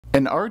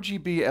An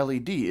RGB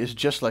LED is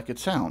just like it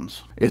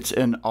sounds. It's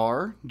an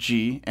R,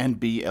 G, and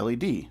B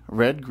LED,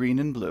 red, green,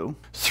 and blue,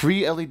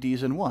 3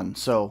 LEDs in one,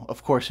 so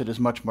of course it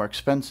is much more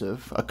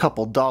expensive, a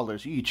couple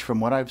dollars each from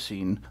what I've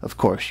seen. Of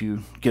course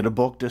you get a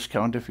bulk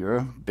discount if you're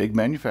a big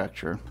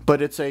manufacturer.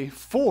 But it's a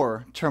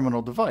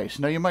 4-terminal device.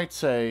 Now you might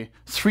say,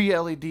 3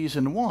 LEDs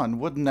in one,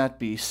 wouldn't that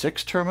be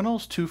 6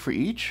 terminals, 2 for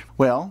each?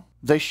 Well,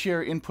 they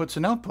share inputs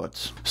and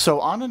outputs. So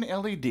on an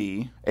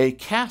LED, a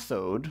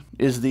cathode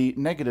is the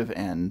negative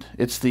end.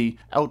 It's the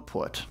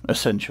output,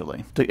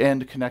 essentially, the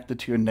end connected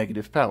to your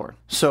negative power.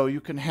 So you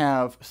can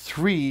have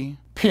 3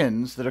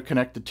 pins that are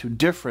connected to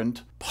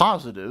different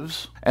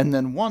positives, and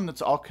then one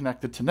that's all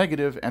connected to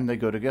negative, and they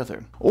go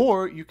together.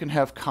 Or you can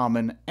have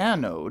common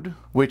anode,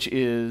 which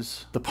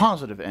is the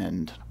positive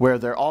end, where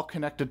they're all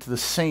connected to the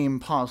same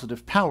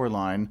positive power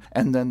line,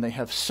 and then they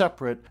have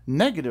separate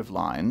negative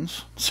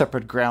lines,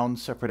 separate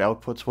grounds, separate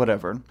outputs,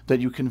 whatever, that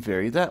you can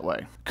vary that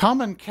way.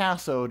 Common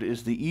cathode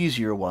is the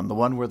easier one, the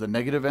one where the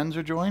negative ends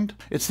are joined.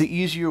 It's the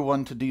easier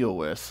one to deal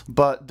with,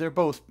 but they're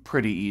both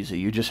pretty easy.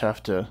 You just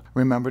have to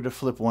remember to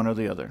flip one or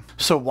the other.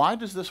 So why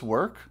does this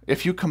work?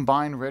 If you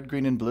combine red,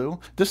 green, and blue,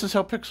 this is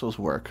how pixels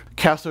work.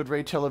 Cathode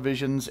ray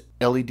televisions,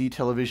 LED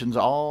televisions,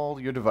 all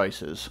your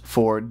devices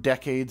for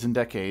decades and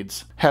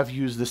decades have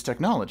used this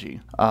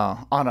technology.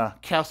 On a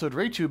cathode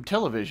ray tube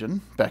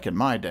television, back in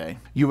my day,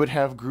 you would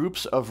have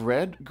groups of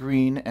red,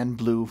 green, and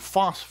blue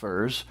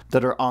phosphors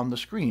that are on the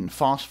screen.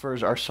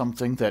 Phosphors are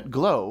something that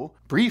glow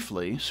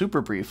briefly, super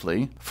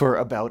briefly, for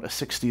about a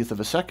 60th of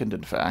a second,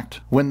 in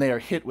fact, when they are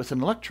hit with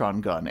an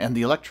electron gun, and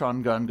the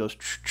electron gun goes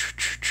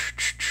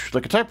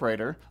like a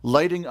typewriter,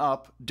 lighting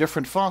up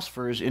different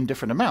phosphors in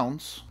different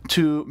amounts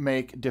to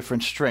make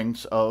different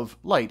strengths of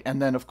light. And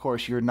then, of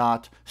course, you're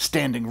not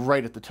standing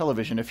right at the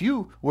television. If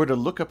you were to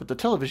look up at the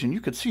television,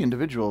 you could see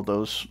individual of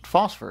those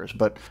phosphors,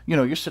 but, you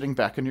know, you're sitting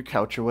back on your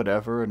couch or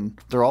whatever, and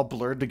they're all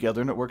blurred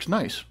together, and it works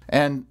nice.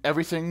 And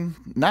everything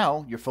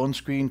now, your phone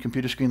screen,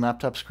 computer screen,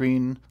 laptop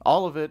screen,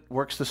 all of it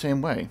works the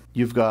same way.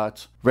 You've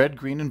got red,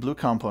 green, and blue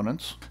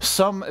components.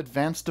 Some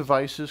advanced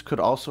devices could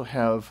also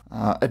have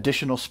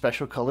additional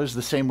special colors,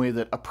 the same way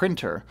that a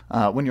printer,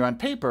 when you're on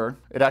paper,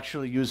 it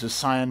actually uses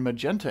cyan,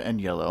 magenta, and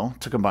yellow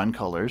to combine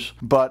colors,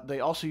 but they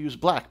also use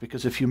black,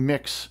 because if you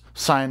mix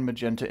cyan,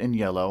 magenta, and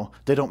yellow,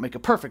 they don't make a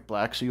perfect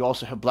black, so you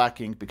also have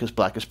black ink because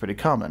black is pretty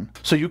common.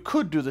 So you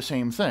could do the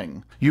same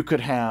thing. You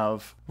could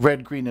have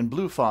red, green, and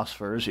blue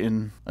phosphors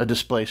in a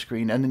display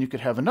screen, and then you could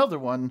have another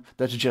one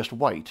that's just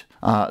white,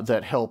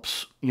 that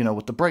helps, you know,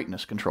 with the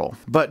brightness control.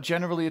 But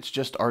generally it's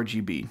just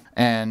RGB,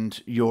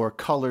 and your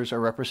colors are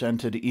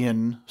represented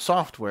in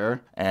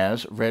software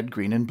as red,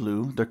 green, and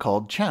blue. They're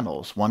called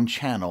channels, one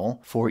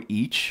channel for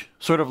each,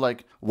 sort of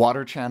like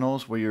water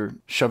channels where you're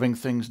shoving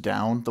things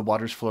down, the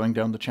water's flowing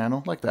down the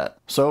channel, like that.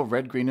 So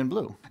red, green, and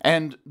blue.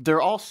 And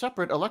they're all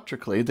separate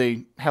electrically.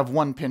 They have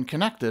one pin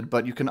connected,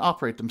 but you can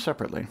operate them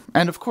separately.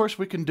 And of course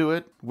we can do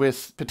it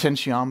with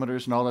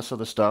potentiometers and all this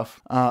other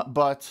stuff,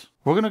 but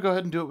we're going to go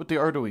ahead and do it with the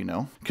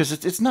Arduino, because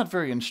it's not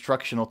very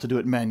instructional to do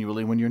it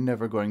manually when you're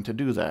never going to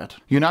do that.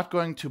 You're not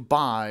going to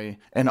buy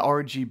an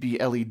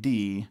RGB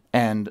LED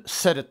and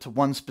set it to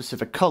one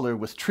specific color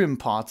with trim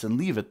pots and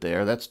leave it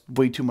there. That's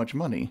way too much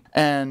money.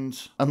 And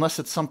unless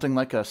it's something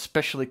like a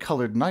specially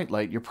colored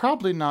nightlight, you're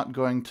probably not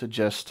going to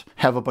just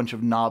have a bunch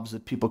of knobs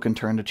that people can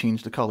turn to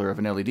change the color of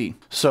an LED.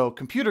 So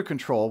computer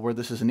control, where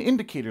this is an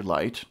indicator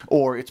light,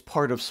 or it's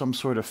part of some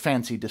sort of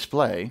fancy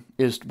display,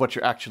 is what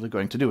you're actually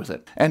going to do with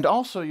it. And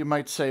also you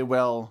might say,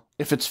 well,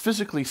 if it's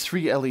physically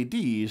 3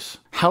 LEDs,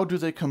 how do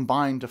they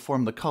combine to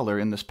form the color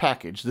in this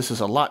package? This is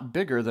a lot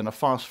bigger than a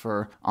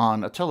phosphor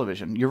on a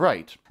television. You're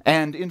right.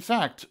 And in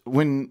fact,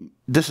 when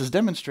this is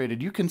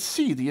demonstrated, you can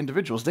see the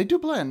individuals. They do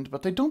blend,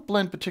 but they don't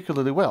blend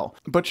particularly well.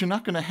 But you're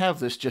not going to have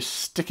this just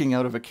sticking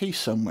out of a case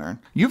somewhere.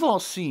 You've all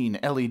seen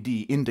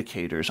LED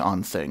indicators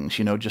on things,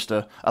 you know, just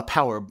a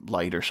power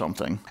light or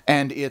something.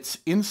 And it's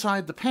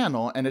inside the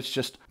panel, and it's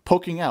just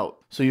poking out.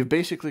 So you've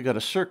basically got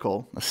a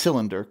circle, a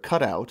cylinder,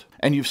 cut out,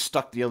 and you've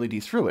stuck the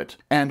LED through it.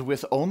 And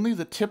with only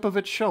the tip of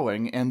it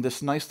showing and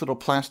this nice little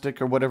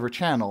plastic or whatever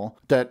channel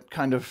that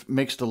kind of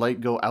makes the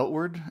light go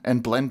outward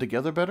and blend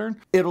together better,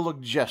 it'll look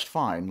just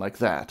fine like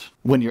that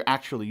when you're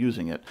actually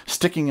using it.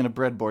 Sticking in a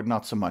breadboard,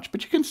 not so much,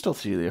 but you can still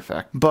see the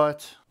effect.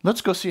 But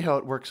let's go see how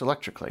it works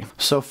electrically.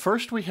 So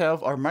first we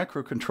have our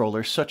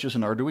microcontrollers, such as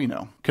an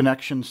Arduino.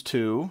 Connections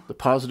to the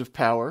positive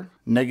power,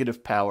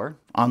 negative power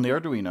on the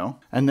Arduino,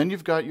 and then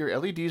you've got your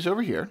LEDs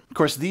over here. Of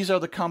course, these are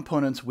the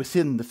components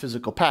within the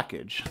physical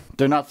package.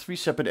 They're not 3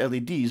 separate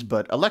LEDs,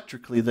 but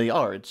electrically they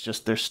are. It's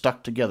just they're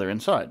stuck together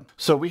inside.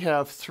 So we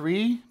have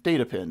 3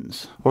 data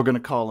pins. We're going to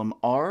call them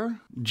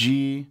R,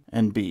 G,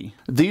 and B.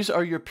 These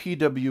are your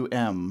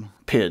PWM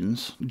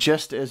pins,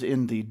 just as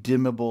in the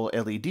dimmable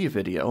LED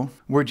video.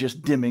 We're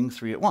just dimming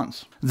 3 at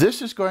once.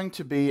 This is going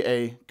to be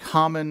a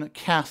common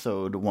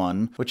cathode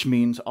one, which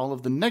means all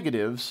of the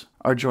negatives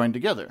are joined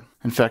together.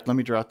 In fact, let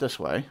me draw it this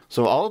way.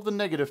 So all of the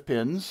negative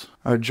pins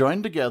are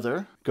joined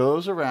together,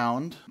 goes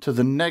around to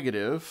the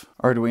negative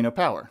Arduino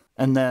power.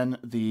 And then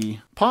the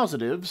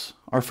positives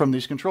are from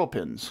these control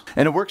pins.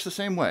 And it works the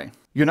same way.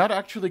 You're not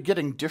actually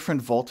getting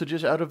different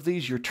voltages out of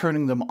these, you're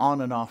turning them on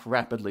and off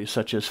rapidly,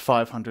 such as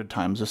 500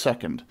 times a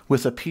second,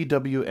 with a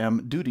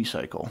PWM duty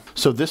cycle.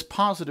 So this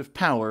positive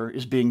power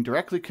is being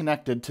directly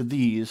connected to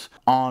these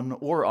on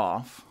or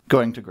off,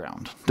 going to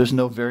ground. There's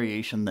no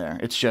variation there.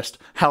 It's just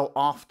how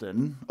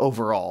often,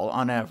 overall,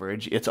 on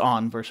average, it's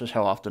on versus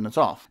how often it's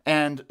off.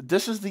 And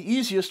this is the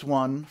easiest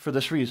one for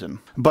this reason.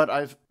 But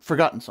I've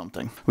forgotten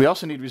something. We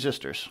also need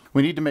resistors.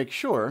 We need to make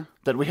sure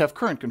that we have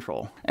current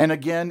control. And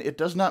again, it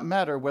does not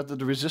matter whether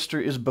the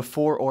resistor is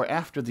before or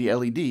after the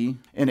LED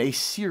in a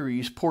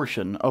series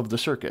portion of the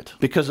circuit.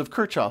 Because of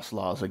Kirchhoff's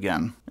laws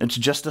again. It's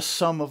just a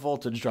sum of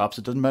voltage drops.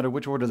 It doesn't matter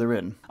which order they're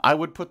in. I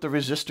would put the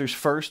resistors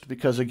first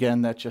because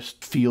again, that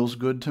just feels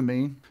good to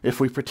me if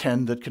we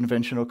pretend that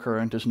conventional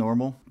current is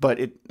normal, but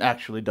it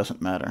actually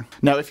doesn't matter.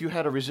 Now, if you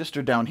had a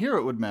resistor down here,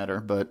 it would matter,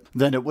 but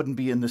then it wouldn't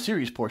be in the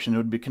series portion. It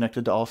would be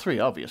connected to all three,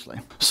 obviously.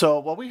 So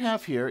what we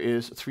have here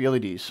is 3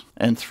 LEDs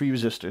and 3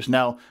 resistors.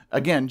 Now,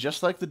 again,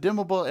 just like the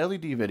dimmable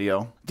LED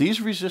video,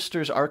 these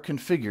resistors are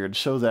configured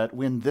so that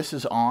when this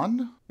is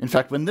on, in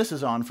fact, when this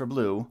is on for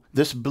blue,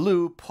 this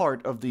blue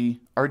part of the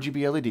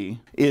RGB LED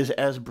is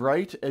as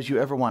bright as you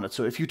ever want it.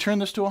 So if you turn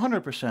this to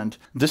 100%,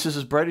 this is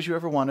as bright as you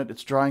ever want it.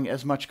 It's drawing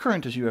as much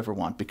current as you ever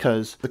want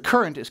because the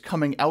current is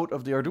coming out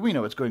of the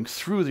Arduino. It's going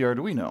through the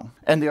Arduino.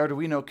 And the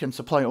Arduino can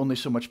supply only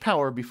so much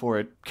power before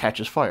it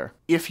catches fire.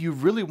 If you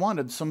really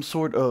wanted some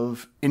sort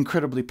of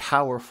incredibly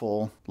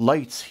powerful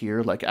lights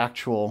here, like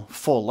actual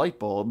full light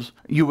bulbs,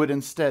 you would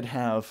instead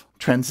have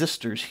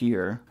transistors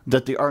here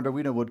that the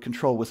Arduino would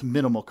control with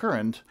minimal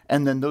current,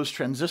 and then those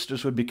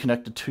transistors would be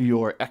connected to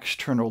your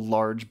external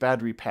large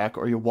battery pack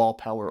or your wall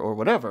power or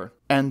whatever,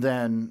 and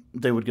then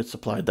they would get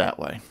supplied that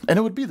way. And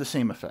it would be the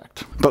same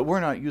effect. But we're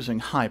not using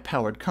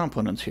high-powered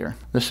components here.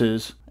 This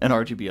is an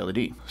RGB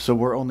LED, so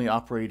we're only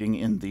operating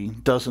in the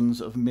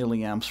dozens of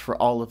milliamps for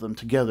all of them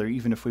together,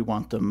 even if we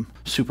want them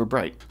super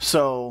bright.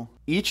 So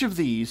each of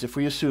these, if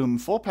we assume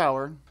full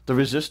power, the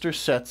resistor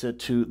sets it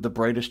to the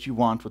brightest you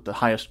want with the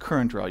highest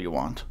current draw you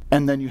want.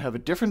 And then you have a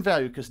different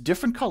value, because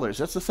different colors,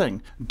 that's the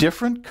thing,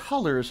 different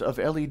colors of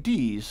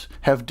LEDs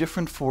have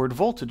different forward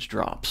voltage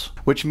drops,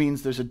 which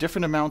means there's a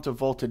different amount of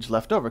voltage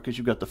left over, because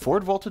you've got the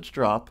forward voltage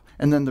drop,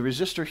 and then the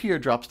resistor here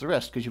drops the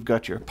rest, because you've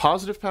got your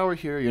positive power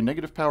here, your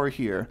negative power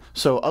here.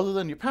 So other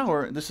than your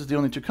power, this is the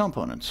only two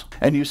components.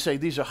 And you say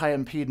these are high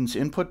impedance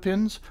input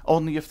pins,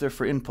 only if they're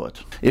for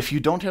input. If you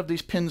don't have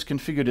these pins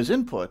configured as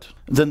input,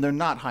 then they're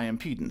not high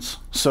impedance.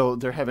 So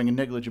they're having a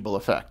negligible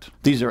effect.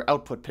 These are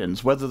output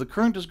pins. Whether the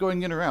current is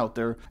going in or out,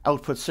 they're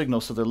output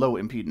signals, so they're low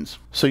impedance.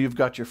 So you've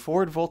got your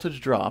forward voltage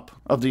drop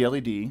of the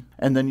LED,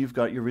 and then you've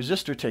got your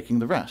resistor taking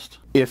the rest.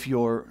 If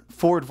your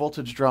forward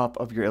voltage drop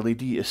of your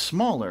LED is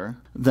smaller,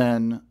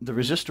 then the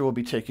resistor will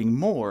be taking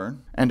more,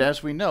 and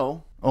as we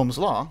know, Ohm's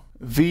law,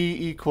 V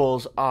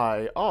equals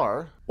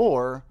IR,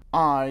 or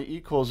I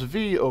equals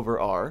V over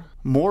R.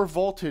 More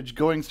voltage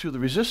going through the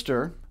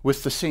resistor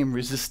with the same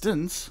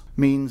resistance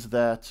means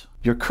that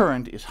your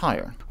current is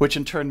higher, which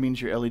in turn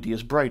means your LED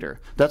is brighter.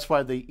 That's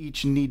why they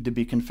each need to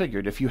be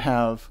configured. If you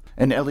have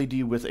an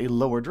LED with a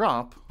lower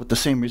drop, with the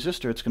same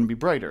resistor, it's going to be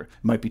brighter.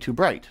 It might be too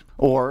bright.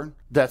 Or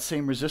that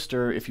same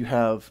resistor, if you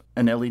have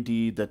an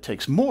LED that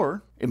takes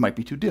more, it might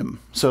be too dim.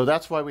 So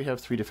that's why we have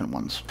 3 different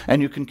ones.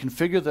 And you can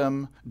configure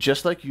them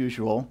just like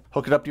usual.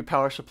 Hook it up to your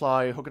power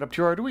supply, hook it up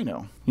to your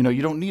Arduino. You know,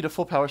 you don't need a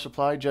full power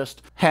supply,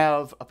 just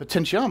have a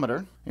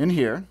potentiometer in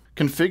here,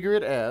 configure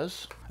it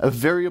as a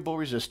variable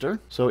resistor,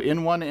 so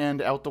in one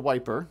end, out the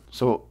wiper,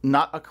 so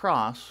not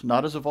across,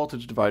 not as a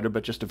voltage divider,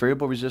 but just a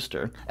variable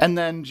resistor, and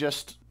then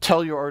just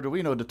tell your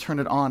Arduino to turn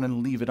it on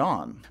and leave it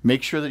on.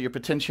 Make sure that your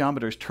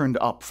potentiometer is turned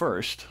up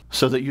first,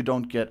 so that you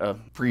don't get a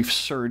brief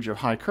surge of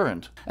high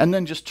current, and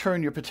then just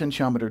turn your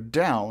potentiometer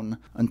down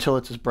until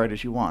it's as bright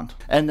as you want.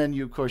 And then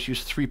you, of course,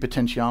 use 3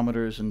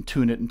 potentiometers and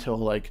tune it until,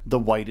 like, the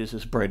white is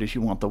as bright as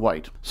you want the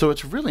white. So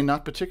it's really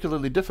not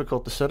particularly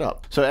difficult to set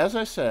up. So as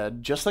I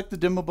said, just like the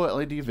dimmable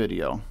LED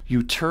video,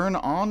 you turn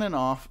on and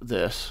off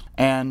this,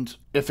 and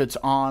if it's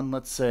on,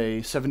 let's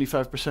say,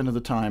 75% of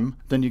the time,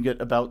 then you get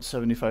about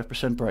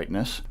 75%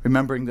 brightness.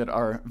 Remembering that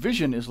our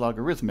vision is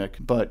logarithmic,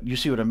 but you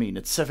see what I mean.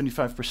 It's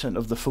 75%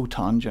 of the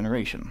photon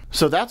generation.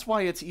 So that's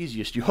why it's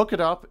easiest. You hook it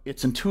up,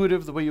 it's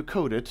intuitive the way you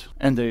code it,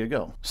 and there you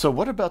go. So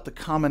what about the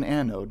common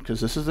anode? Because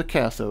this is the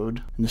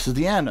cathode, and this is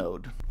the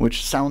anode,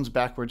 which sounds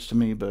backwards to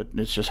me, but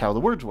it's just how the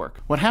words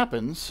work. What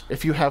happens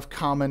if you have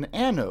common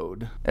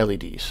anode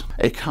LEDs?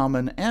 A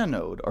common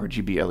anode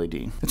RGB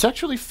LED. It's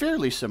actually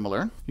fairly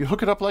similar. You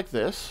hook it up like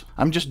this.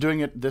 I'm just doing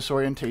it this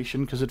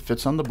orientation because it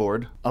fits on the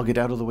board. I'll get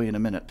out of the way in a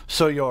minute.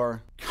 So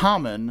your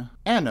common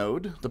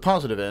anode, the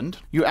positive end,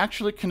 you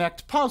actually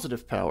connect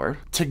positive power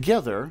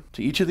together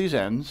to each of these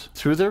ends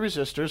through their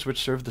resistors, which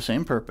serve the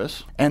same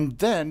purpose, and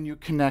then you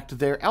connect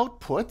their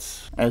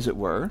outputs, as it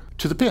were,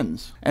 to the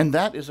pins. And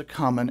that is a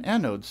common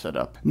anode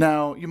setup.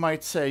 Now, you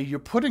might say you're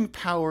putting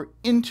power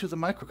into the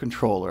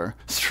microcontroller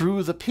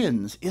through the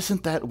pins.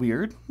 Isn't that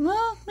weird?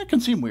 Well, it can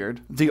seem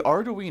weird. The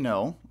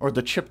Arduino, or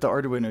the chip the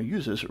Arduino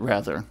uses,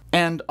 rather,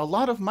 and a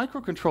lot of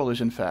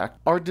microcontrollers, in fact,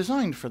 are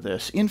designed for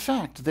this. In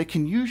fact, they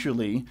can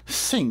usually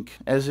sink,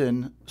 as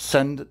in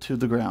send to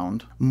the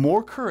ground,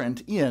 more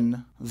current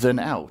in than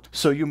out.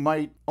 So you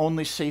might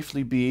only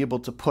safely be able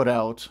to put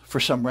out, for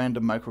some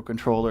random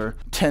microcontroller,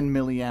 10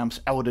 milliamps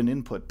out an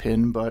input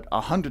pin, but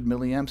 100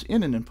 milliamps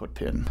in an input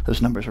pin.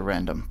 Those numbers are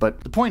random. But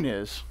the point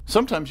is,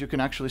 sometimes you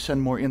can actually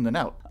send more in than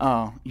out.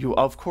 You,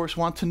 of course,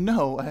 want to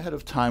know ahead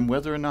of time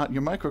whether or not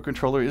your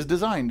microcontroller is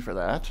designed for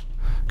that,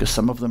 because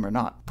some of them are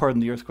not.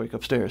 Pardon the earthquake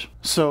upstairs.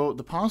 So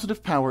the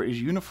positive power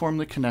is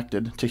uniformly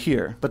connected to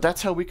here, but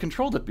that's how we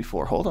controlled it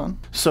before. Hold on.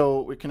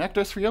 So we connect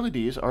our three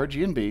LEDs, R,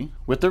 G, and B,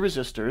 with the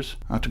resistors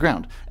to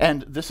ground.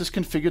 And this is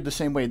configured the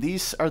same way.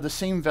 These are the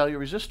same value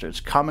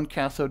resistors. Common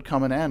cathode,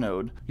 common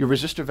anode. Your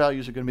resistor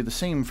values are going to be the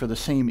same for the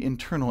same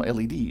internal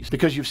LEDs,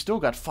 because you've still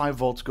got 5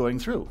 volts going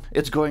through.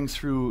 It's going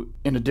through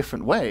in a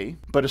different way,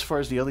 but as far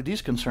as the LED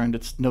is concerned,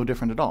 it's no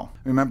different at all.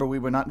 Remember, we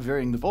were not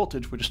varying the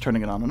voltage, we're just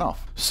turning it on and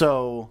off.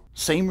 So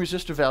same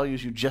resistor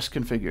values you just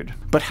configured.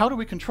 But how do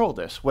we control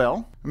this?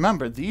 Well,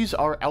 remember, these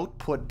are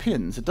output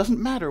pins. It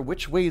doesn't matter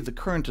which way the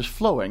current is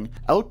flowing.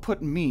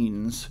 Output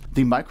means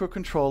the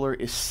microcontroller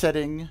is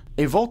setting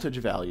a voltage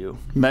value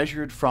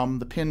measured from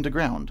the pin to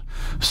ground.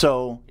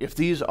 So if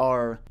these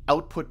are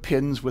output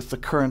pins with the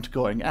current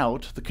going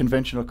out, the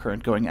conventional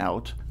current going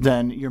out,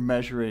 then you're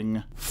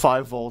measuring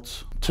 5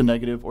 volts to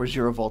negative or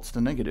 0 volts to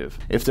negative.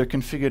 If they're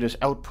configured as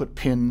output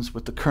pins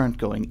with the current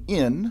going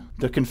in,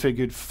 they're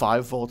configured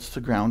 5 volts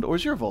to ground or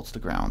 0 volts to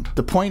ground.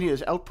 The point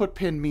is, output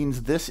pin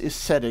means this is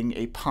setting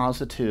a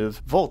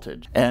positive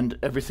voltage, and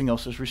everything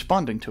else is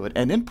responding to it.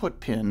 And input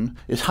pin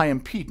is high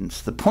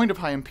impedance. The point of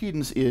high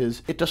impedance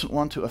is it doesn't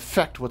want to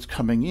affect what's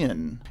coming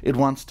in. It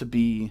wants to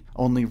be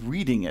only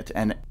reading it,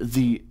 and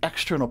the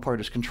external part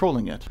is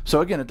controlling it.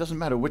 So again, it doesn't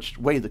matter which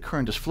way the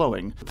current is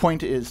flowing. The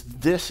point is,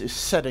 this is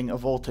setting a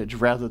voltage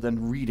rather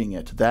than reading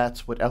it.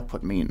 That's what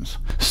output means.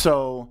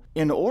 So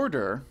in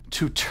order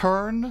to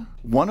turn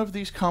one of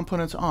these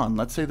components on,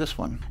 let's say this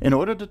one, in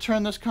order to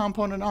turn this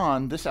component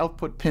on, this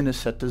output pin is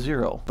set to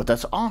 0. But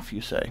that's off,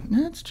 you say.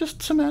 It's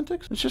just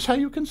semantics. It's just how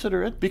you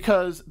consider it,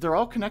 because they're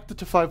all connected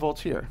to 5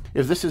 volts here.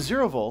 If this is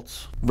 0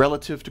 volts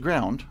relative to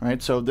ground,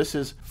 right? So this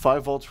is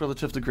 5 volts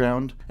relative to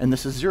ground, and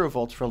this is 0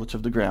 volts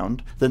relative to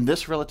ground, then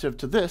this relative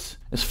to this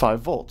is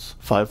 5 volts.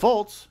 5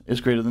 volts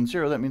is greater than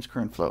 0. That means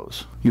current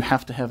flows. You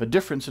have to have a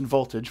difference in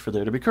voltage for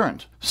there to be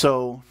current.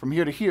 So from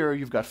here to here,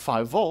 you've got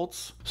 5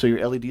 volts. So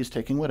your LED is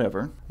taking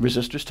whatever.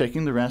 Resistor's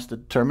taking the rest.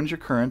 It determines your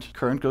current.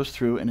 Current goes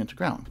through and into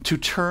ground. To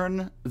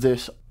turn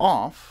this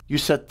off, you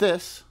set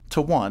this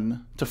to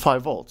 1 to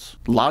 5 volts.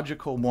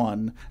 Logical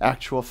 1,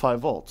 actual 5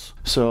 volts.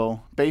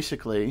 So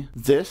basically,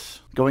 this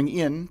going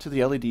in to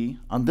the LED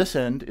on this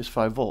end is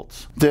 5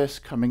 volts. This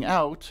coming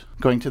out,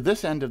 going to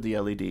this end of the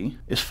LED,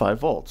 is 5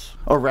 volts.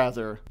 Or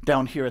rather,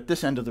 down here at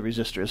this end of the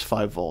resistor is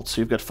 5 volts.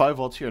 So you've got 5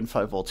 volts here and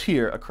 5 volts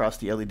here across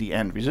the LED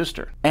and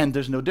resistor. And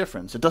there's no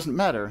difference. It doesn't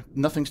matter.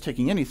 Nothing's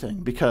taking anything,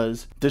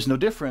 because there's no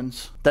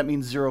difference. That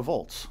means 0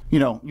 volts. You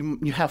know,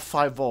 you have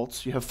 5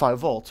 volts, you have 5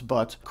 volts,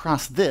 but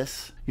across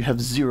this, you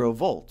have 0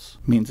 volts.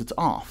 Means it's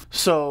off.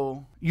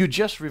 So you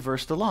just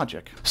reverse the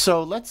logic.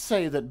 So let's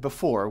say that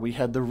before we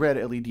had the red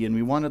LED and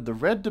we wanted the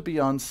red to be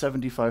on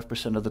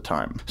 75% of the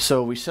time.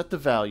 So we set the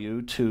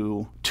value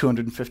to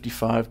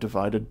 255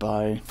 divided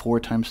by 4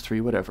 times 3,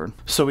 whatever.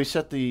 So we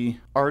set the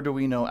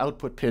Arduino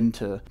output pin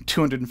to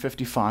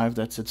 255,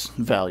 that's its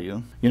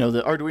value. You know,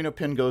 the Arduino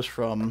pin goes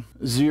from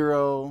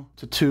 0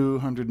 to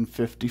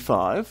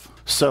 255.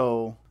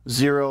 So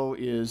 0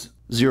 is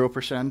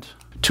 0%,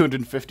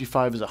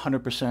 255 is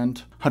 100%,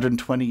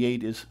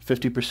 128 is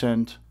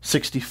 50%,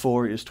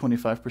 64 is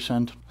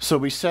 25%. So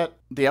we set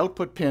the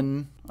output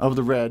pin of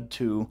the red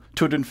to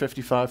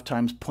 255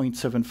 times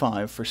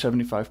 0.75 for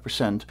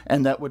 75%,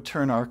 and that would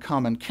turn our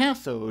common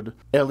cathode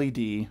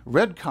LED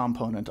red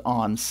component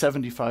on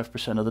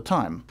 75% of the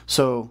time.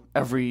 So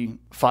every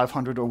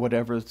 500 or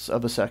whatever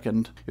of a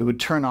second, it would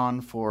turn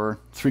on for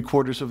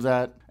 3/4 of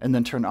that, and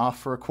then turn off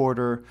for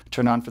 1/4,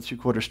 turn on for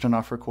 3/4, turn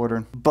off for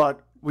 1/4.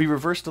 But we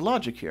reverse the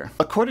logic here.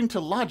 According to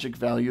logic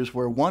values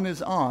where 1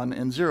 is on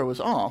and 0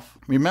 is off,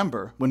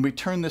 remember, when we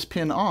turn this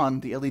pin on,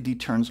 the LED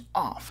turns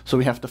off. So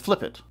we have to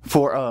flip it.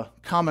 For a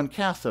common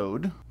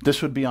cathode,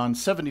 this would be on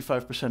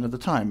 75% of the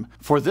time.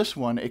 For this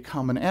one, a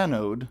common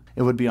anode,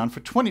 it would be on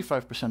for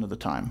 25% of the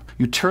time.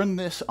 You turn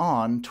this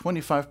on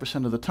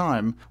 25% of the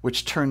time,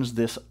 which turns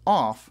this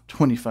off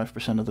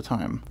 25% of the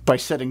time. By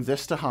setting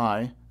this to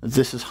high,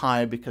 this is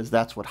high because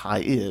that's what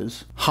high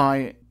is.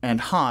 High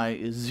and high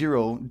is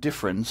 0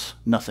 difference,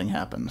 nothing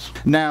happens.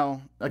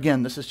 Now,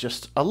 again, this is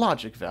just a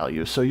logic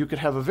value. So you could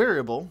have a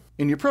variable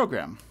in your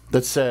program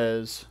that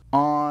says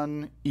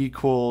on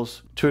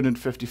equals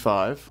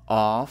 255,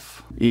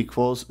 off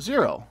equals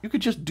 0. You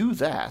could just do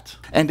that.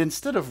 And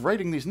instead of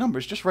writing these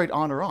numbers, just write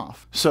on or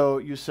off. So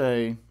you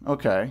say,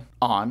 okay,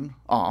 on,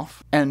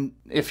 off. And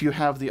if you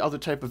have the other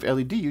type of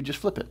LED, you just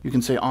flip it. You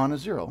can say on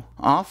is 0,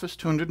 off is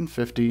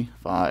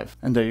 255,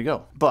 and there you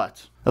go.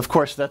 But of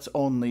course, that's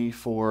only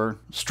for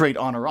straight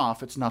on or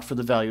off. It's not for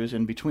the values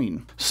in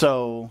between.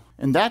 So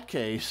in that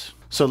case,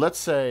 so let's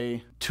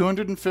say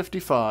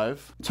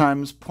 255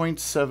 times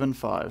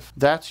 0.75.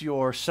 That's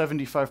your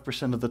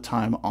 75% of the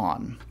time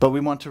on. But we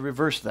want to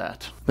reverse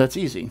that. That's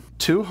easy.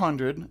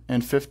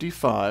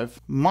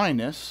 255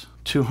 minus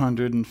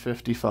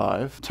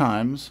 255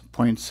 times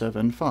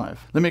 0.75.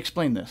 Let me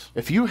explain this.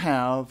 If you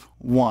have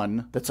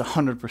 1, that's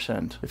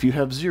 100%. If you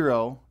have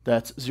 0,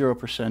 that's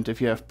 0%.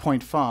 If you have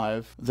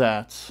 0.5,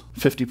 that's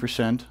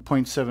 50%.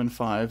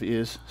 0.75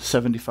 is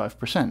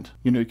 75%.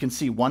 You know, you can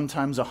see 1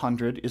 times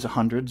 100 is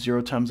 100,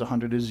 0 times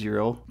 100 is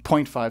 0,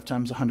 0.5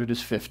 times 100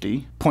 is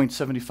 50,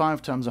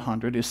 0.75 times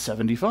 100 is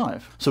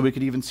 75. So we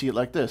could even see it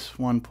like this,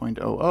 1.00,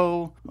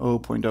 0.00,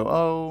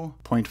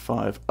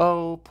 0.50,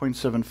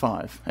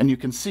 0.75. And you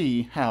can see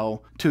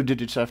how 2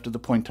 digits after the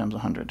point times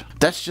 100.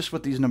 That's just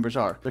what these numbers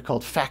are. They're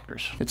called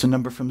factors. It's a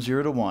number from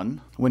 0 to 1,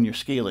 when you're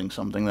scaling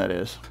something, that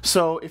is.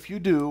 So if you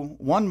do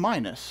 1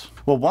 minus,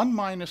 well, 1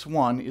 minus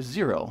 1 is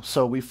 0,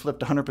 so we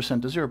flipped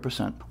 100% to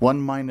 0%.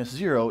 1 minus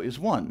 0 is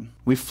 1.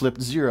 We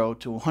flipped 0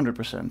 to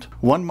 100%.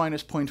 1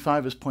 minus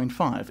 0.5 is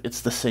 0.5.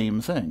 It's the same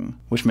thing,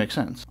 which makes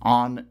sense.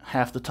 On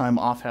half the time,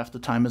 off half the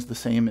time is the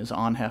same as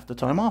on half the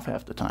time, off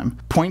half the time.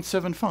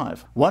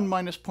 0.75. 1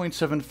 minus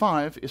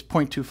 0.75 is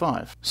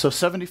 0.25. So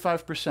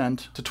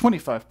 75% to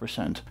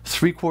 25%,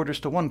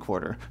 3/4 to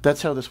 1/4.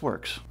 That's how this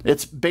works.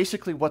 It's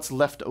basically what's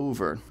left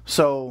over.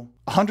 So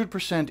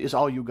 100% is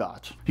all you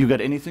got. You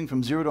got anything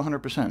from 0 to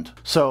 100%.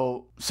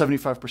 So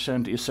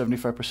 75% is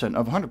 75%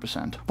 of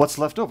 100%. What's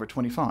left over?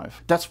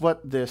 25. That's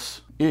what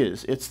this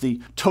is. It's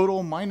the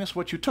total minus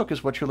what you took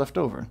is what you're left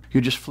over.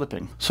 You're just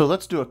flipping. So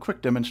let's do a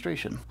quick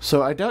demonstration.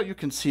 So I doubt you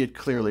can see it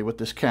clearly with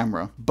this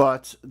camera,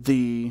 but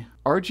the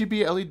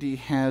RGB LED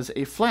has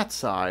a flat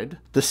side,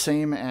 the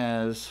same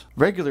as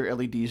regular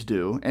LEDs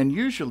do, and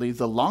usually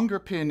the longer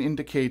pin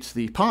indicates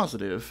the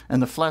positive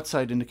and the flat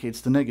side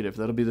indicates the negative.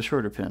 That'll be the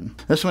shorter pin.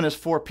 This one has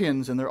 4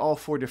 pins and they're all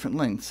 4 different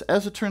lengths.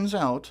 As it turns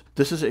out,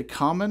 this is a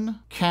common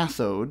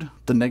cathode.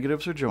 The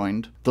negatives are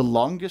joined. The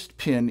longest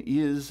pin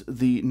is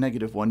the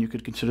negative one. You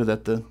could consider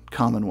that the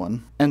common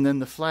one. And then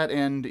the flat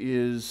end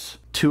is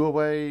 2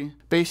 away.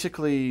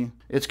 Basically,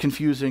 it's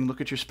confusing.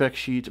 Look at your spec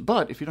sheet,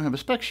 but if you don't have a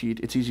spec sheet,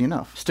 it's easy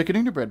enough. Stick it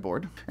in your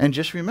breadboard, and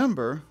just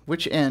remember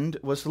which end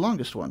was the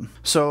longest one.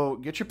 So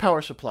get your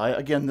power supply.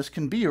 Again, this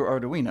can be your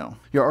Arduino.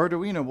 Your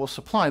Arduino will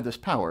supply this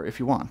power if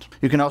you want.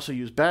 You can also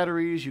use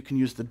batteries. You can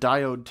use the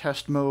diode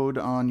test mode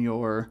on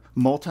your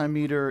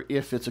multimeter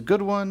if it's a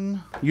good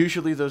one.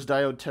 Usually those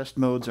diode test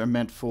modes are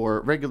meant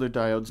for regular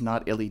diodes,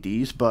 not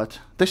LEDs, but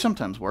they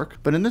sometimes work.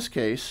 But in this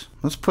case,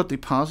 let's put the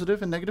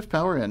positive and negative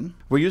power in.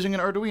 We're using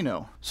an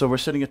Arduino, so we're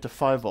setting it to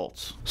 5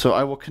 volts. So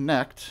I will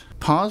connect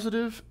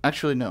positive,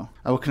 actually no,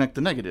 I will connect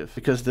the negative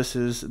because this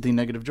is the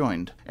negative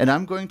joined. And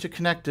I'm going to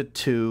connect it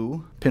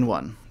to pin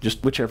 1,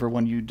 just whichever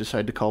one you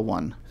decide to call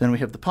 1. Then we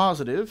have the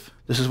positive.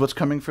 This is what's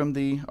coming from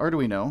the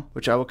Arduino,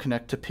 which I will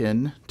connect to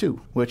pin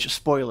 2, which,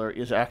 spoiler,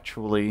 is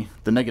actually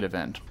the negative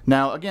end.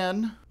 Now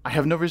again, I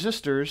have no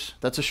resistors.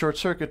 That's a short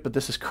circuit, but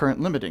this is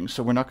current limiting,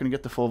 so we're not going to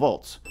get the full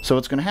volts. So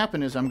what's going to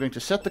happen is I'm going to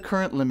set the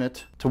current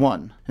limit to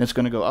 1, and it's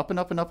going to go up and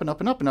up and up and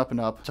up and up and up and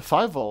up to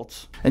 5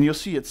 volts, and you'll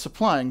see it's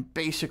supplying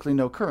basically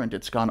no current.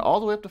 It's gone all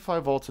the way up to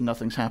 5 volts and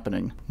nothing's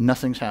happening.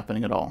 Nothing's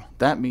happening at all.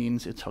 That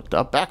means it's hooked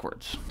up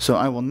backwards. So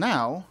I will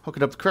now hook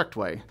it up the correct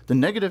way. The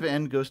negative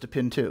end goes to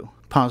pin 2.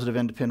 Positive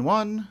end to pin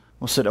 1.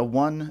 We'll set a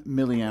 1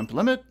 milliamp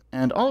limit,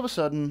 and all of a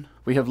sudden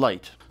we have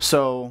light.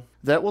 So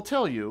that will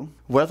tell you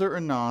whether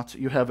or not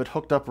you have it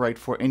hooked up right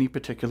for any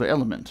particular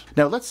element.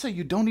 Now let's say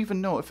you don't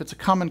even know if it's a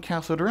common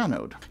cathode or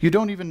anode. You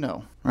don't even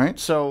know, right?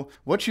 So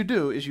what you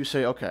do is you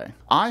say, okay,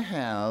 I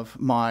have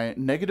my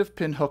negative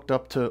pin hooked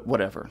up to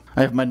whatever.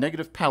 I have my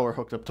negative power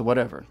hooked up to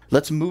whatever.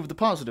 Let's move the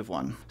positive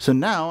one. So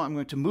now I'm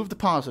going to move the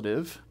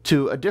positive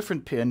to a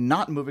different pin,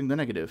 not moving the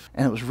negative.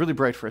 And it was really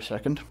bright for a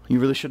second. You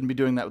really shouldn't be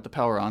doing that with the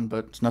power on,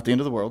 but it's not the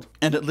end of the world.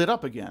 And it lit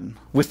up again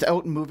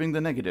without moving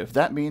the negative.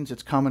 That means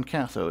it's common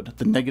cathode.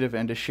 The negative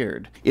end is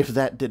shared. If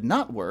that did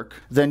not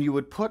work, then you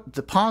would put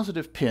the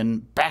positive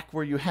pin back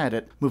where you had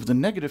it, move the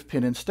negative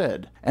pin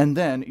instead, and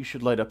then you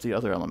should light up the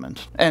other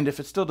element. And if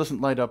it still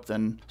doesn't light up,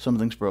 then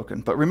something's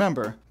broken. But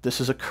remember,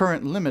 this is a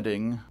current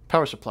limiting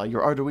power supply.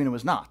 Your Arduino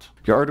is not.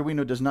 Your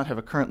Arduino does not have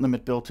a current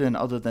limit built in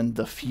other than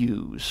the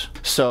fuse.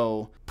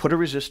 So put a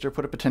resistor,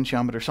 put a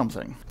potentiometer,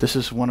 something. This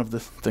is one of the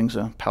things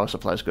a power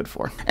supply is good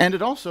for. And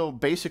it also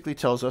basically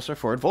tells us our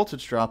forward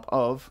voltage drop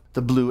of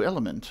the blue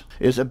element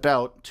is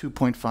about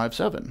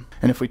 2.57.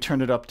 And if we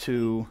turn it up to,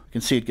 you can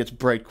see it gets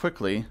bright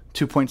quickly,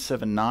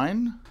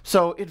 2.79.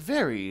 So it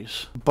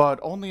varies, but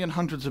only in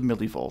hundreds of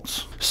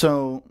millivolts.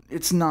 So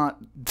it's not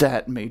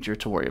that major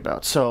to worry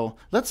about. So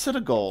let's set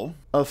a goal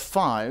of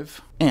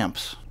 5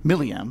 amps.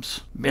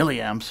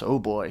 Milliamps, oh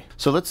boy.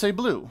 So let's say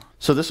blue.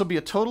 So this will be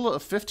a total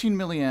of 15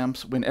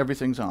 milliamps when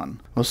everything's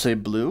on. We'll say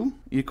blue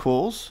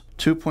equals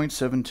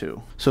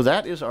 2.72. So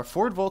that is our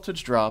forward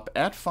voltage drop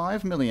at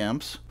 5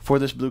 milliamps for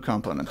this blue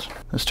component.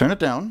 Let's turn it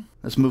down.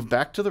 Let's move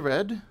back to the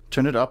red.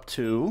 Turn it up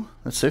to,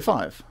 let's say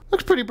 5.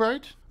 Looks pretty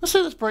bright. Let's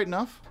say that's bright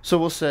enough. So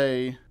we'll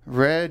say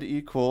red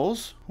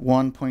equals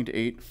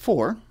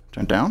 1.84.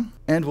 Turn down.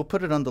 And we'll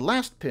put it on the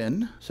last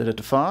pin, set it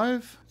to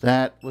 5.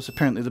 That was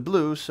apparently the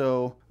blue,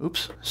 so,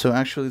 oops. So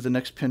actually the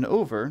next pin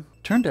over,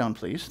 turn down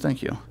please,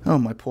 thank you. Oh,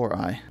 my poor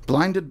eye.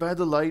 Blinded by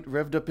the light,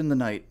 revved up in the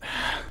night.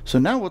 So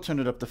now we'll turn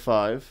it up to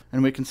 5,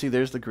 and we can see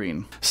there's the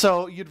green.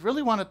 So you'd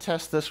really want to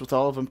test this with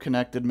all of them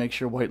connected, make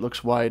sure white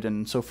looks white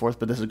and so forth,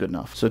 but this is good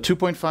enough. So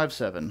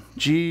 2.57,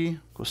 G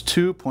equals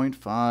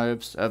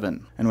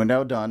 2.57, and we're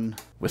now done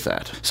with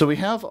that. So we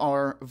have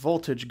our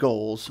voltage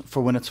goals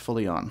for when it's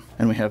fully on,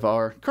 and we have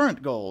our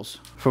current goals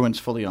for when it's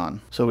fully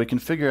on. So we can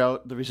figure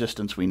out the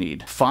resistance we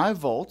need. 5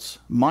 volts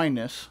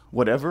minus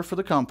whatever for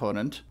the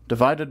component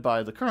divided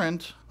by the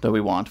current that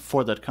we want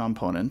for that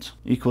component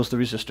equals the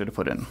resistor to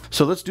put in.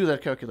 So let's do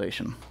that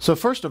calculation. So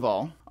first of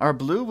all, our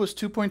blue was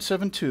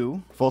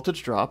 2.72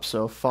 voltage drop,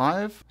 so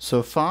 5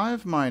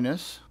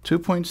 minus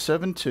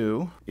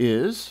 2.72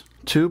 is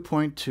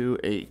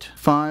 2.28.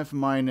 5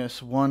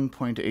 minus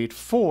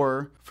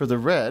 1.84 for the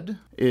red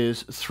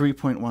is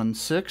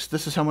 3.16.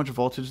 This is how much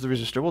voltage the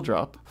resistor will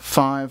drop.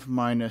 5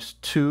 minus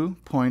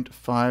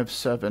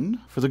 2.57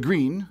 for the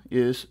green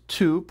is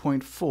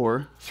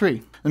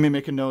 2.43. Let me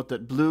make a note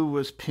that blue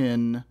was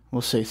pin,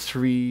 we'll say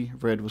 3,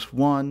 red was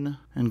 1,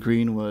 and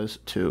green was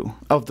 2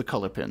 of the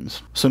color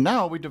pins. So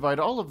now we divide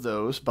all of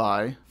those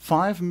by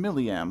 5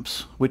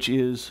 milliamps, which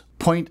is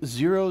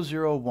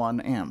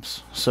 0.001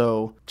 amps.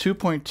 So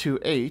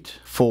 2.28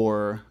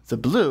 for the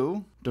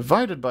blue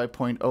divided by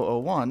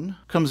 0.001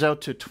 comes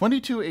out to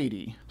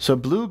 2280. So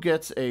blue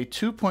gets a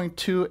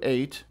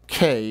 2.28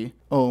 K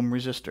ohm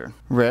resistor.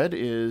 Red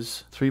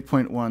is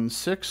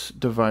 3.16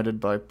 divided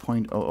by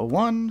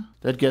 0.001.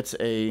 That gets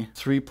a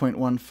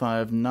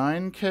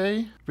 3.159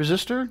 K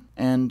resistor.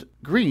 And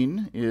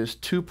green is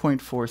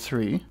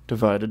 2.43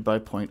 divided by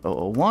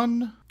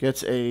 0.001.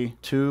 Gets a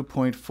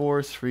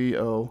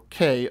 2.430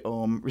 K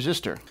ohm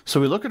resistor.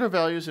 So we look at our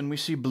values and we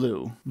see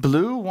blue.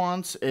 Blue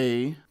wants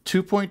a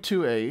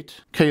 2.28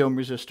 K ohm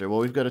resistor. Well,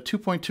 we've got a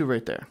 2.2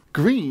 right there.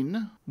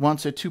 Green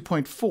wants a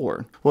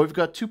 2.4. Well, we've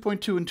got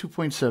 2.2 and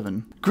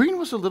 2.7. Green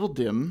was a little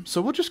dim,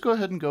 so we'll just go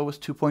ahead and go with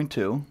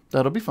 2.2.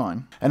 That'll be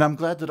fine. And I'm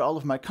glad that all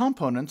of my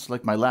components,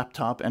 like my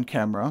laptop and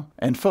camera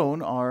and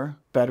phone, are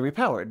battery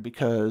powered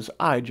because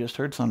I just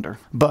heard thunder.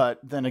 But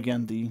then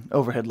again, the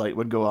overhead light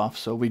would go off,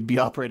 so we'd be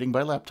operating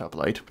by laptop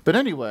light. But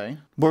anyway,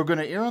 we're going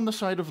to err on the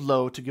side of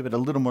low to give it a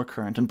little more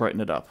current and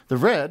brighten it up. The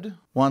red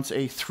wants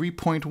a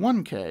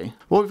 3.1K.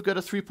 Well, we've got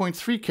a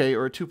 3.3K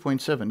or a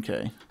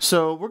 2.7K.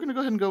 So we're going to go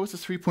ahead and go with the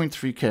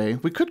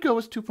 3.3K. We could go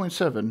with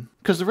 2.7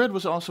 because the red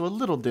was also a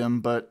little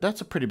dim, but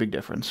that's a pretty big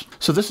difference.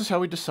 So this is how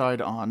we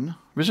decide on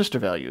resistor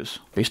values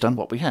based on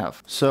what we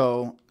have.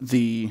 So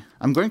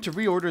I'm going to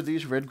reorder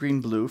these red,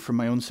 green, blue for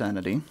my own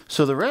sanity.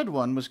 So the red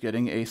one was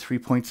getting a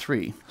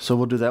 3.3. So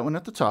we'll do that one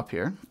at the top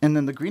here. And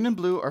then the green and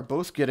blue are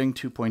both getting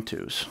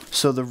 2.2s.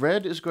 So the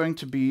red is going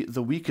to be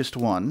the weakest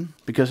one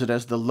because it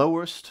has the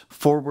lowest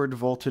forward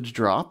voltage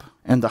drop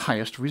and the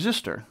highest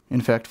resistor,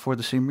 in fact, for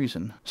the same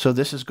reason. So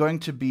this is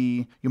going to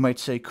be, you might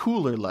say,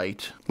 cooler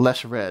light,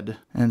 less red.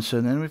 And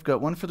so then we've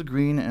got one for the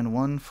green and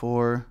one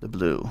for the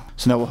blue.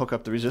 So now we'll hook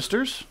up the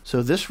resistors.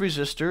 So this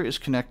resistor is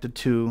connected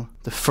to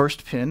the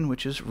first pin,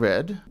 which is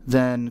red,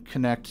 then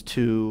connect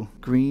to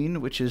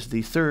green, which is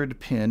the third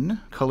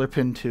pin, color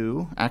pin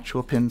 2,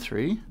 actual pin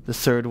 3. The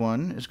third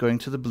one is going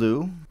to the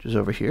blue, which is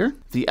over here.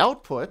 The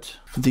output,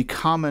 the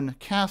common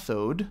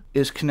cathode,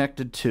 is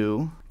connected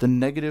to the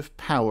negative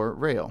power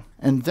rail.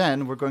 And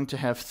then we're going to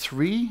have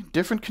 3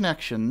 different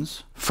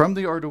connections from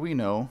the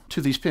Arduino to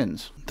these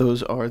pins.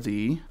 Those are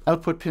the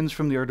output pins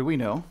from the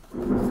Arduino.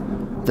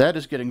 That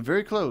is getting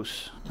very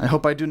close. I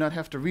hope I do not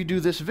have to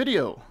redo this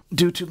video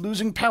due to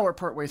losing power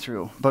partway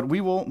through, but we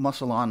will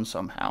muscle on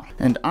somehow.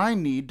 And I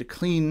need to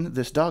clean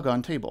this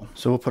doggone table.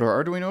 So we'll put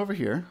our Arduino over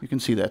here. You can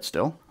see that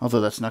still,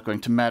 although that's not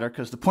going to matter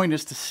because the point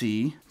is to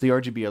see the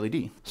RGB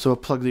LED. So we'll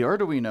plug the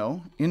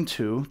Arduino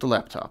into the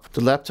laptop.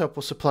 The laptop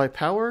will supply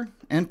power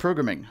and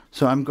programming.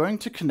 So I'm going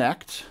to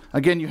connect.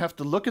 Again, you have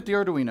to look at the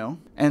Arduino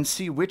and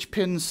see which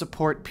pins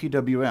support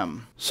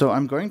PWM. So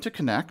I'm going to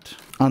connect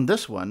on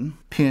this one,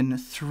 pin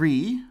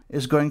 3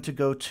 is going to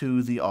go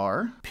to the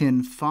R,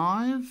 pin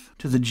 5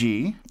 to the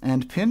G,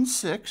 and pin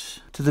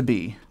 6 to the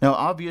B. Now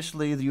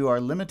obviously you are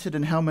limited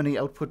in how many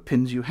output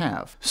pins you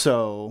have,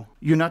 so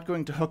you're not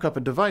going to hook up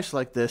a device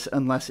like this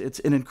unless it's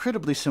an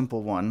incredibly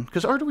simple one,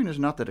 because Arduino is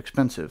not that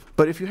expensive.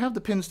 But if you have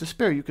the pins to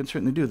spare, you can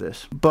certainly do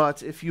this.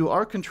 But if you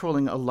are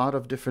controlling a lot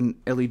of different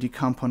LED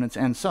components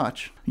and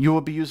such, you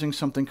will be using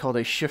something called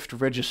a shift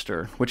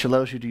register, which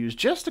allows you to use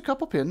just a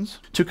couple pins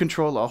to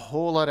control a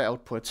whole lot of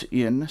outputs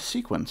in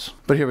sequence.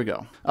 But here we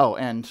go. Oh,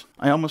 and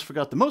I almost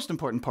forgot the most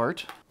important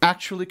part,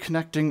 actually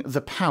connecting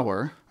the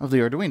power of the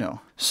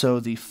Arduino. So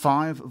the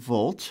 5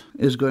 volt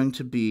is going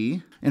to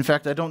be, in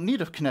fact, I don't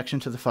need a connection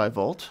to the 5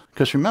 volt,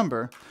 because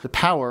remember, the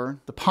power,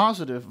 the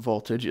positive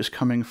voltage is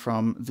coming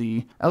from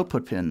the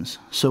output pins.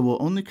 So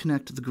we'll only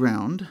connect the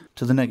ground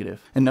to the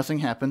negative, and nothing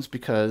happens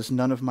because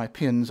none of my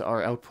pins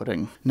are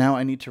outputting. Now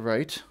I need to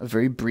write a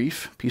very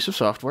brief piece of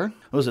software.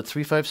 What was it,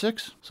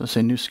 356? So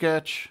say new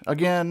sketch.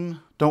 Again,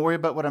 don't worry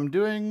about what I'm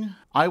doing.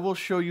 I will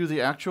show you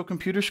the actual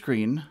computer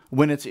screen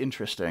when it's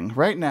interesting.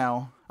 Right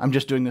now, I'm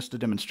just doing this to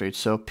demonstrate.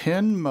 So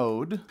pin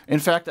mode. In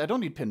fact, I don't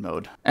need pin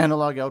mode.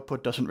 Analog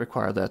output doesn't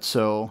require that.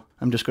 So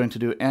I'm just going to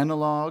do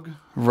analog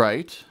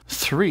write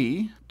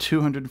 3,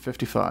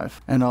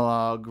 255.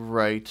 Analog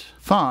write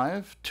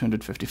 5,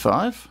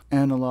 255.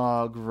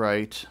 Analog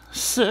write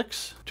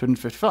 6,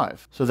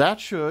 255. So that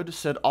should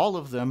set all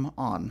of them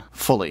on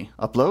fully.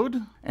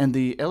 Upload, and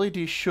the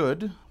LED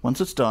should,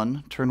 once it's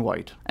done, turn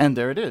white. And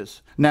there it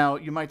is. Now,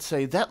 you might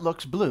say, that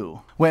looks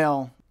blue.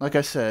 Well, like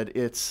I said,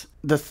 it's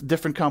the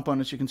different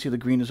components. You can see the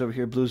green is over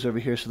here, blue's over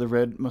here, so the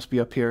red must be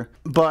up here.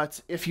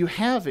 But if you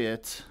have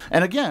it,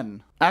 and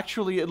again,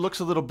 actually it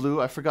looks a little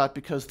blue, I forgot,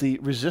 because the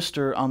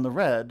resistor on the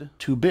red,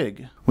 too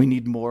big. We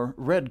need more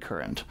red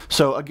current.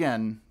 So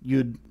again,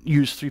 you'd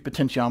use 3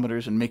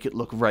 potentiometers and make it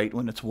look right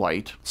when it's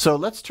white. So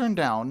let's turn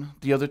down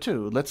the other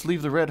two. Let's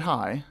leave the red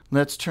high.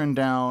 Let's turn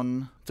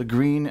down the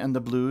green and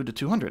the blue to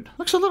 200.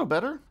 Looks a little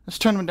better. Let's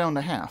turn them down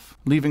to half,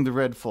 leaving the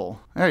red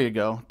full. There you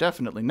go,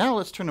 definitely. Now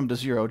let's turn them to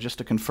 0 just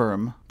to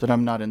confirm that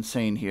I'm not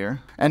insane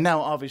here. And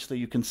now obviously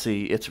you can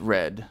see it's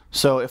red.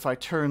 So if I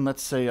turn,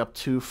 let's say, up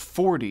to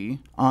 40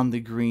 on the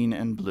green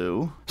and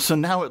blue, so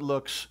now it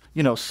looks,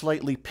 you know,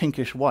 slightly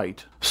pinkish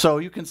white. So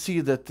you can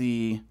see that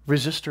the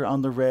resistor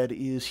on the red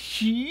is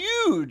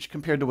huge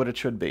compared to what it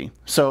should be.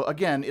 So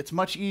again, it's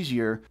much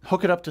easier.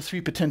 Hook it up to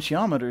 3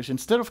 potentiometers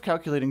instead of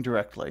calculating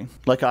directly,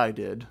 like I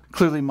did.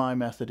 Clearly my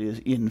method is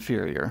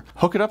inferior.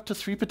 Hook it up to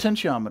 3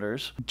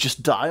 potentiometers,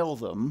 just dial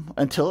them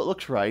until it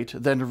looks right,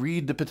 then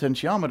read the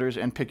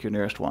potentiometers and pick your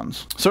nearest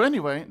ones. So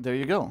anyway, there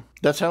you go.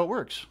 That's how it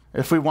works.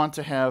 If we want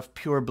to have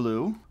pure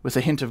blue with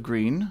a hint of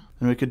green,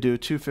 then we could do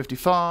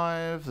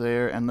 255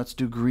 there, and let's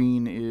do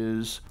green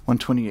is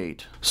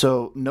 128.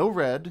 So no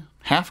red,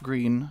 half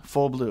green,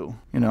 full blue.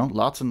 You know,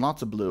 lots and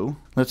lots of blue.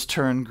 Let's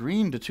turn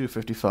green to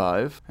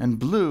 255 and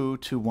blue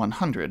to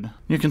 100.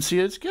 You can see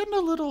it's getting a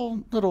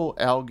little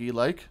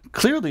algae-like.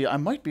 Clearly, I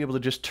might be able to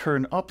just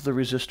turn up the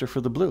resistor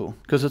for the blue,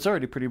 because it's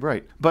already pretty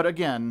bright. But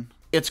again,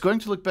 it's going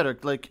to look better.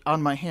 Like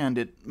on my hand,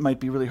 it might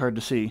be really hard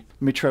to see.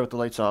 Let me try with the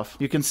lights off.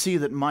 You can see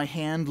that my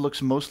hand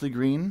looks mostly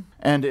green.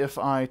 And if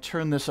I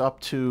turn this up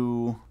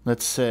to,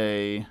 let's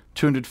say,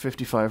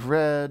 255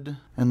 red,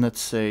 and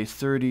let's say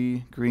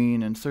 30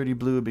 green and 30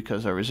 blue,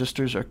 because our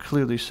resistors are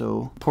clearly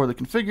so poorly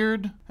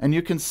configured. And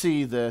you can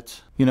see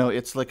that, you know,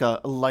 it's like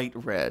a light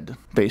red,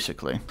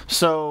 basically.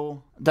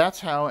 So that's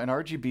how an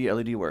RGB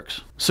LED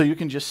works. So you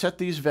can just set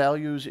these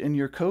values in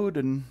your code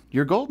and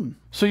you're golden.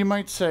 So you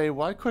might say,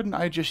 why couldn't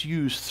I just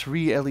use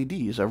 3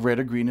 LEDs, a red,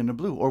 a green, and a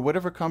blue, or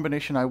whatever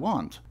combination I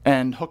want,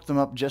 and hook them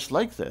up just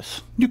like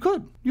this? You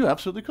could. You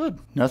absolutely could.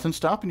 Nothing's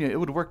stopping you. It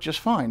would work just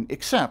fine,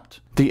 except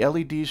the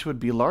LEDs would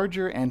be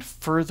larger and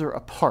further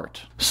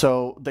apart.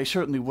 So they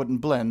certainly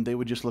wouldn't blend. They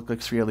would just look like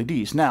 3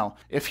 LEDs. Now,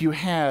 if you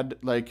had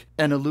like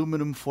an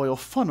aluminum foil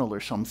funnel or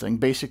something,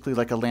 basically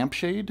like a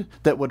lampshade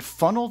that would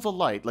funnel the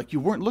light, like you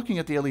weren't looking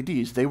at the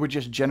LEDs, they were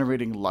just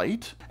generating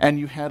light, and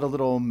you had a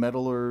little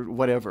metal or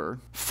whatever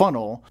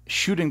funnel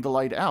shooting the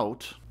light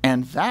out,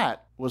 and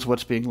that was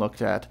what's being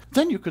looked at,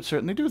 then you could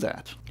certainly do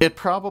that. It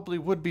probably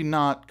would be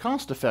not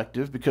cost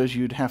effective because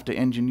you'd have to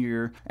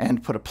engineer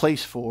and put a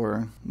place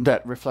for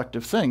that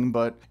reflective thing,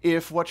 but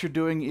if what you're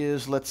doing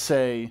is, let's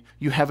say,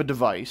 you have a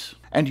device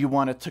and you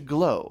want it to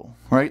glow,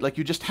 right? Like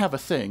you just have a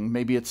thing,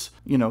 maybe it's,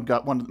 you know,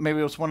 maybe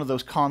it's one of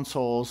those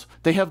consoles.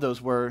 They have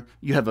those where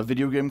you have a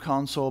video game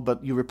console,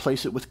 but you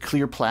replace it with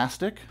clear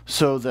plastic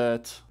so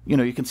that, you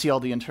know, you can see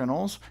all the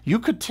internals. You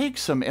could take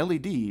some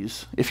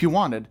LEDs, if you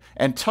wanted,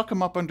 and tuck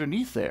them up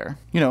underneath there,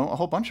 you know, a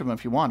whole bunch of them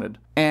if you wanted,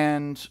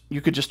 and you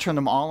could just turn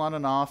them all on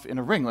and off in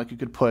a ring. Like you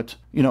could put,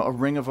 you know, a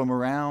ring of them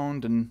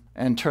around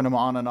and turn them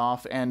on and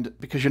off, and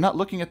because you're not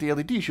looking at the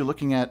LEDs, you're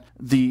looking at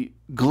the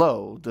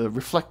glow, the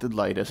reflected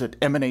light as it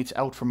emanates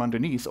out from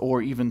underneath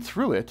or even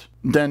through it,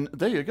 then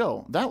there you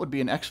go. That would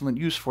be an excellent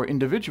use for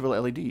individual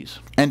LEDs,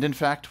 and in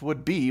fact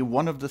would be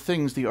one of the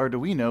things the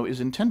Arduino is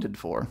intended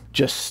for.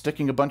 Just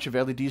sticking a bunch of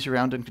LEDs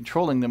around and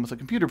controlling them with a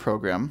computer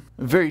program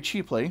very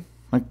cheaply,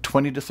 like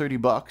 20 to 30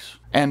 bucks,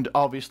 and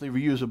obviously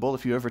reusable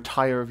if you ever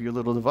tire of your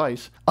little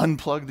device.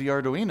 Unplug the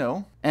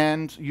Arduino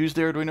and use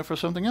the Arduino for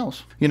something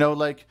else. You know,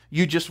 like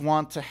you just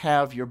want to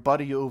have your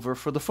buddy over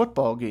for the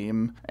football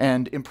game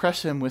and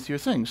impress him with your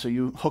thing. So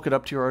you hook it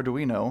up to your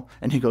Arduino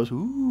and he goes,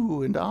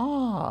 ooh and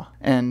ah,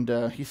 and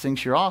he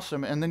thinks you're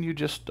awesome, and then you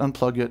just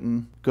unplug it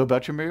and go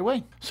about your merry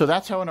way. So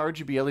that's how an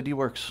RGB LED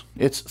works.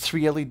 It's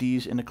 3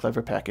 LEDs in a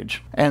clever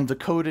package. And the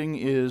coding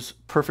is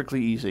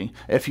perfectly easy.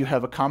 If you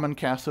have a common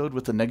cathode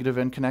with the negative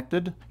end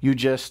connected, you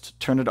just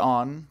turn it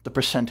on the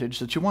percentage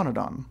that you want it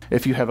on.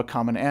 If you have a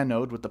common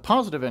anode with the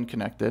positive end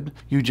connected,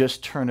 you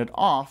just turn it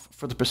off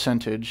for the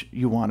percentage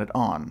you want it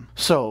on.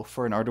 So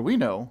for an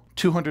Arduino,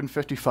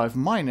 255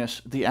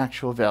 minus the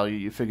actual value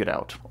you figured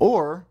out.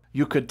 Or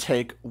you could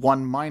take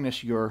 1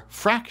 minus your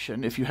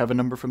fraction. If you have a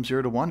number from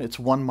 0 to 1, it's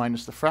 1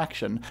 minus the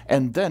fraction,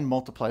 and then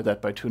multiply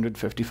that by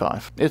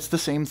 255. It's the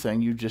same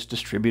thing, you just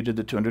distributed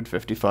the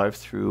 255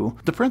 through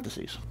the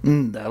parentheses.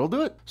 That'll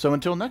do it. So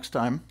until next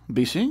time,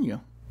 be seeing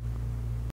you.